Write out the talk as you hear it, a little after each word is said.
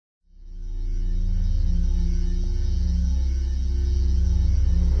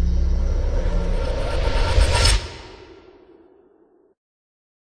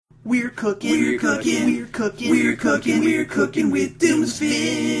cooking with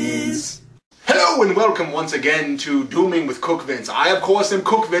Doomsvince. Hello and welcome once again to Dooming with Cookvince. I, of course, am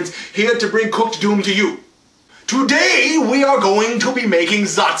Cookvince, here to bring cooked doom to you. Today, we are going to be making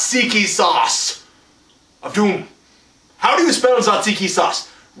Tzatziki sauce of doom. How do you spell Tzatziki sauce?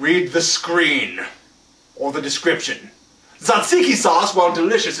 Read the screen, or the description. Tzatziki sauce, while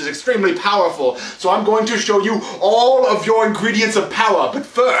delicious, is extremely powerful, so I'm going to show you all of your ingredients of power. But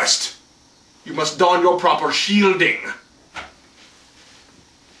first, you must don your proper shielding.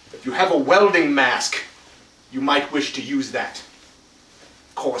 If you have a welding mask, you might wish to use that.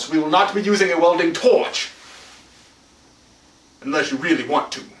 Of course, we will not be using a welding torch. Unless you really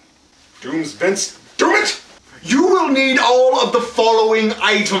want to. Doomsvince, do it! You will need all of the following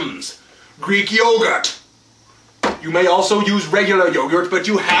items. Greek yogurt. You may also use regular yogurt, but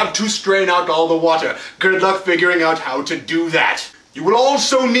you have to strain out all the water. Good luck figuring out how to do that. You will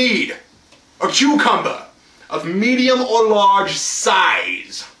also need a cucumber of medium or large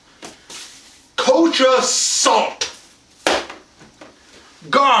size. Kosher salt.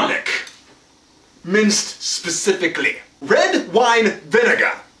 Garlic. Minced specifically. Red wine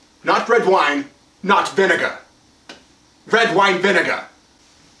vinegar. Not red wine, not vinegar. Red wine vinegar.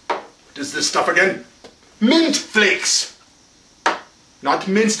 What is this stuff again? Mint flakes. Not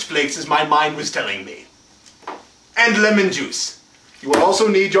minced flakes as my mind was telling me. And lemon juice. You will also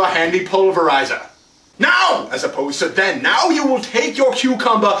need your handy pulverizer. Now, as opposed to then, now you will take your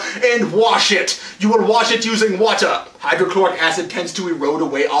cucumber and wash it. You will wash it using water. Hydrochloric acid tends to erode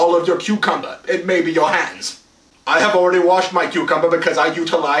away all of your cucumber. It may be your hands. I have already washed my cucumber because I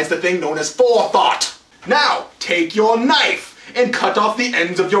utilize the thing known as forethought. Now, take your knife and cut off the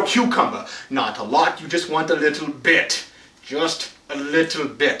ends of your cucumber. Not a lot, you just want a little bit. Just a little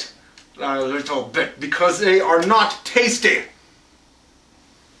bit. A little bit, because they are not tasty.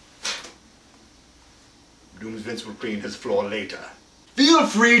 Doomsvince will clean his floor later. Feel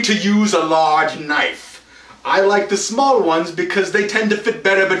free to use a large knife. I like the small ones because they tend to fit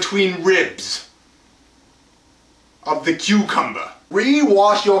better between ribs of the cucumber.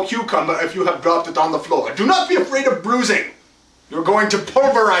 Re-wash your cucumber if you have dropped it on the floor. Do not be afraid of bruising. You're going to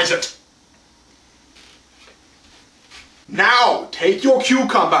pulverize it. Now, take your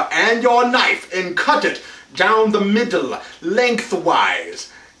cucumber and your knife and cut it down the middle,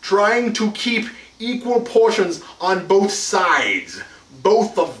 lengthwise, trying to keep equal portions on both sides.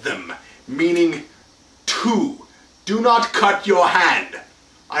 Both of them, meaning 2. Do not cut your hand.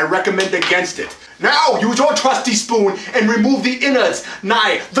 I recommend against it. Now, use your trusty spoon and remove the innards,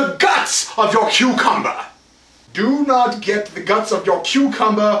 nigh, the guts of your cucumber. Do not get the guts of your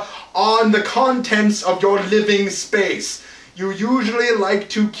cucumber on the contents of your living space. You usually like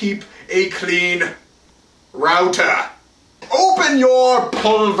to keep a clean router. Open your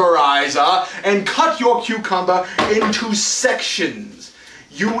pulverizer and cut your cucumber into sections.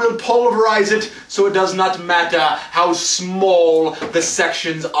 You will pulverize it so it does not matter how small the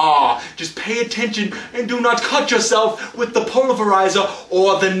sections are. Just pay attention and do not cut yourself with the pulverizer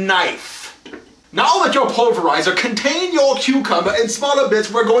or the knife. Now that your pulverizer contains your cucumber in smaller bits,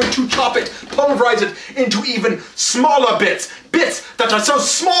 we're going to chop it, pulverize it into even smaller bits. Bits that are so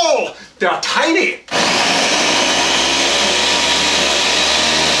small, they're tiny.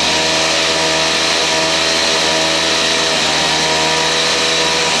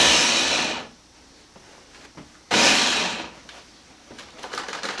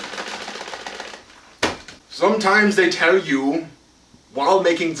 Sometimes they tell you, while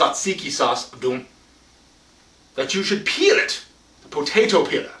making Tzatziki sauce of doom, that you should peel it, the potato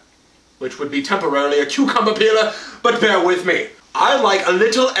peeler, which would be temporarily a cucumber peeler, but bear with me. I like a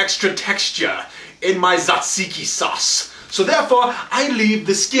little extra texture in my Tzatziki sauce, so therefore I leave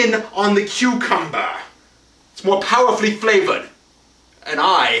the skin on the cucumber. It's more powerfully flavored, and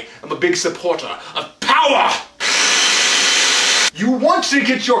I am a big supporter of power! You want to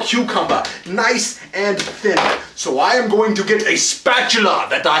get your cucumber nice and thin, so I am going to get a spatula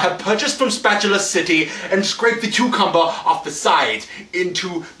that I have purchased from Spatula City and scrape the cucumber off the sides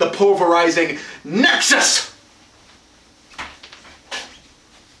into the pulverizing nexus.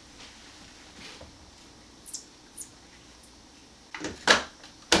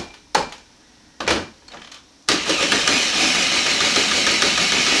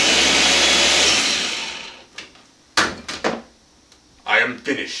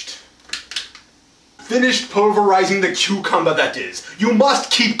 Finished. Finished pulverizing the cucumber, that is. You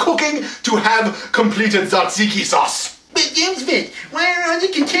must keep cooking to have completed Tzatziki sauce. But Doomsvince, why are the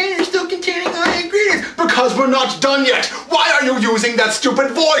containers still containing all the ingredients? Because we're not done yet. Why are you using that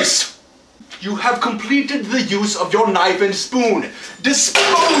stupid voice? you have completed the use of your knife and spoon.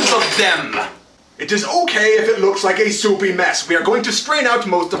 Dispose of them! It is okay if it looks like a soupy mess. We are going to strain out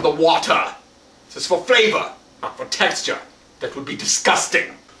most of the water. This is for flavor, not for texture. That would be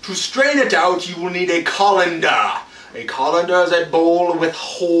disgusting. To strain it out, you will need a colander. A colander is a bowl with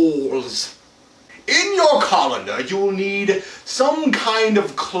holes. In your colander, you will need some kind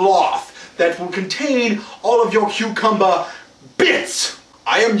of cloth that will contain all of your cucumber bits.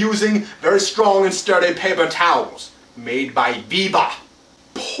 I am using very strong and sturdy paper towels made by Viva.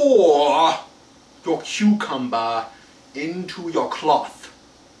 Pour your cucumber into your cloth.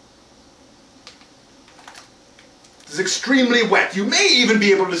 This is extremely wet. You may even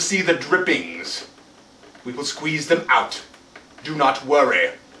be able to see the drippings. We will squeeze them out. Do not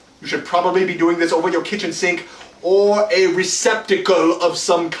worry. You should probably be doing this over your kitchen sink or a receptacle of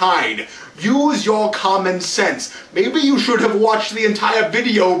some kind. Use your common sense. Maybe you should have watched the entire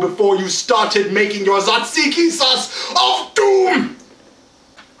video before you started making your Tzatziki sauce of doom!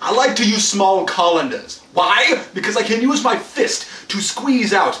 I like to use small colanders. Why? Because I can use my fist to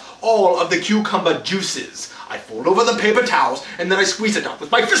squeeze out all of the cucumber juices. I fold over the paper towels and then I squeeze it out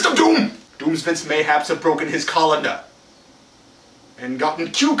with my fist of doom! Doomsvince mayhaps have broken his colander and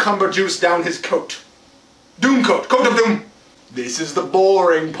gotten cucumber juice down his coat. Doom coat, coat of doom! This is the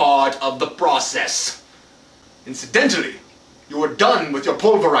boring part of the process. Incidentally, you are done with your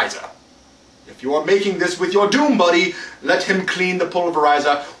pulverizer. If you are making this with your doom buddy, let him clean the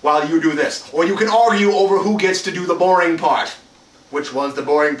pulverizer while you do this. Or you can argue over who gets to do the boring part. Which one's the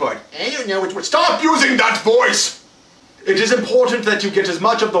boring part? I don't know which one. Stop using that voice! It is important that you get as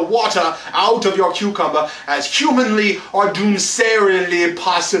much of the water out of your cucumber as humanly or doomsarially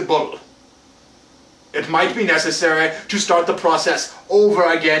possible. It might be necessary to start the process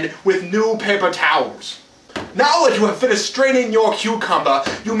over again with new paper towels. Now that you have finished straining your cucumber,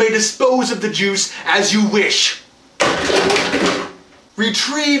 you may dispose of the juice as you wish.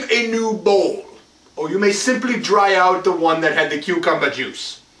 Retrieve a new bowl, or you may simply dry out the one that had the cucumber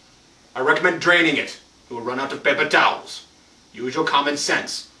juice. I recommend draining it. You will run out of paper towels. Use your common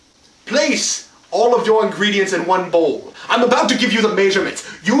sense. Place all of your ingredients in one bowl. I'm about to give you the measurements.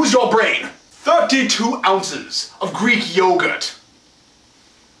 Use your brain. 32 ounces of Greek yogurt.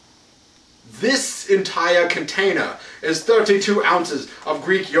 This entire container is 32 ounces of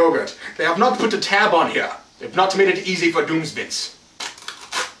Greek yogurt. They have not put a tab on here. They have not made it easy for Doomsvince.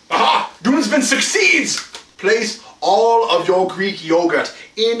 Aha! Doomsvince succeeds! Place all of your Greek yogurt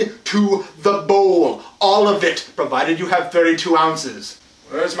into the bowl. All of it, provided you have 32 ounces.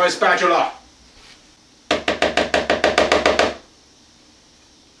 Where's my spatula?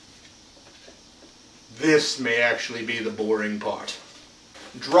 This may actually be the boring part.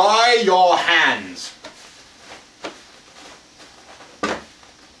 Dry your hands.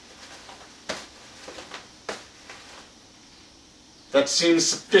 That seems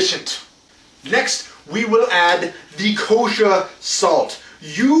sufficient. Next, we will add the kosher salt.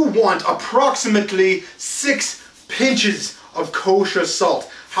 You want approximately 6 pinches of kosher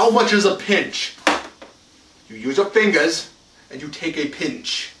salt. How much is a pinch? You use your fingers and you take a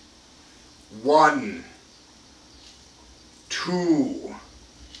pinch. 1, 2,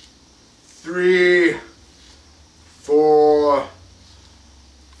 3, 4,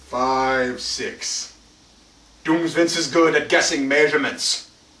 5, 6. Doomsvince is good at guessing measurements.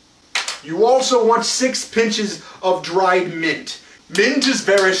 You also want 6 pinches of dried mint. Mint is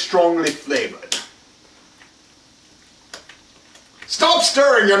very strongly flavored. Stop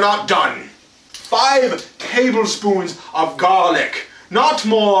stirring, you're not done. 5 tablespoons of garlic. Not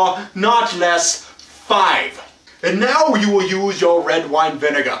more, not less, 5. And now you will use your red wine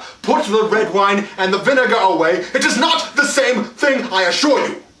vinegar. Put the red wine and the vinegar away. It is not the same thing, I assure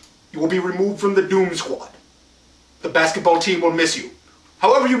you. You will be removed from the Doom Squad. The basketball team will miss you.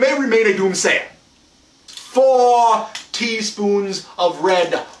 However, you may remain a doomsayer. 4 teaspoons of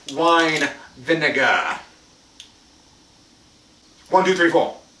red wine vinegar. 1, 2, 3,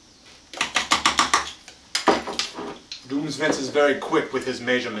 4. Doomsvince is very quick with his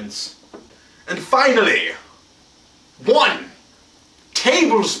measurements. And finally, 1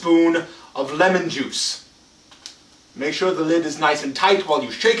 tablespoon of lemon juice. Make sure the lid is nice and tight while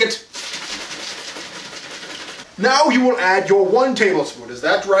you shake it. Now you will add your 1 tablespoon. Is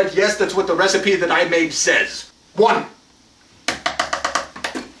that right? Yes, that's what the recipe that I made says. 1.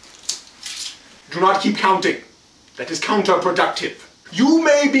 Do not keep counting. That is counterproductive. You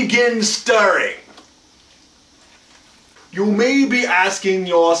may begin stirring. You may be asking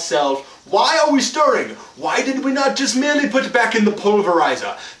yourself, why are we stirring? Why did we not just merely put it back in the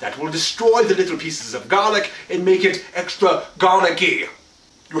pulverizer? That will destroy the little pieces of garlic and make it extra garlicky.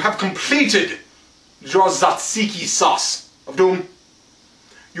 You have completed your Tzatziki sauce of doom.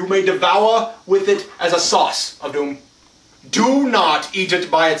 You may devour with it as a sauce of doom. Do not eat it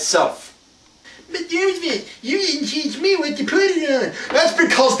by itself. But Doomsvince, you didn't teach me what to put it on. That's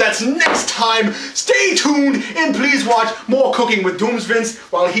because that's next time. Stay tuned and please watch more Cooking with Doomsvince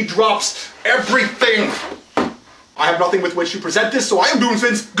while he drops everything. I have nothing with which to present this, so I am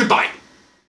Doomsvince. Goodbye.